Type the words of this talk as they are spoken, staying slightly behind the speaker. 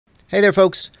Hey there,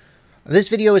 folks. This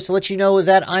video is to let you know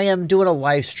that I am doing a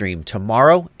live stream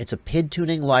tomorrow. It's a PID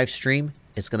tuning live stream.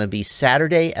 It's going to be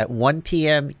Saturday at 1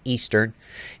 p.m. Eastern,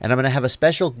 and I'm going to have a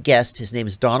special guest. His name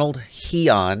is Donald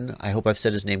Heon. I hope I've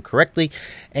said his name correctly.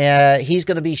 He's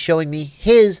going to be showing me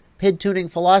his PID tuning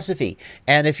philosophy.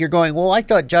 And if you're going, well, I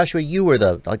thought, Joshua, you were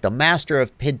the master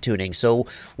of PID tuning, so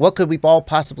what could we all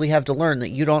possibly have to learn that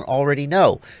you don't already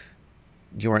know?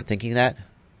 You weren't thinking that?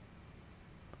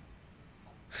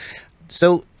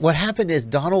 So what happened is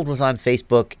Donald was on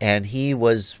Facebook and he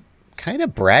was kind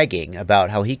of bragging about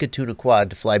how he could tune a quad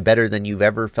to fly better than you've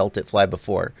ever felt it fly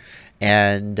before.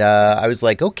 And I was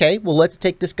like, okay, well, let's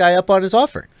take this guy up on his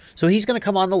offer. So he's going to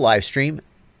come on the live stream.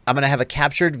 I'm going to have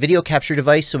a video capture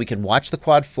device so we can watch the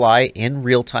quad fly in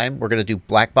real time. We're going to do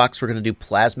black box. We're going to do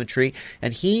plasmetry.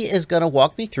 And he is going to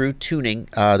walk me through tuning.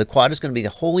 The quad is going to be the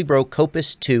Holybro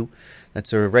Copus 2.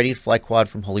 That's a ready-to-fly quad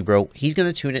from Holybro. He's going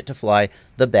to tune it to fly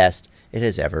the best it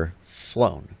has ever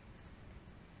flown.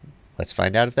 Let's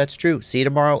find out if that's true. See you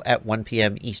tomorrow at 1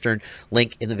 p.m. Eastern.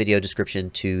 Link in the video description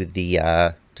to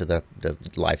the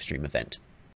live stream event.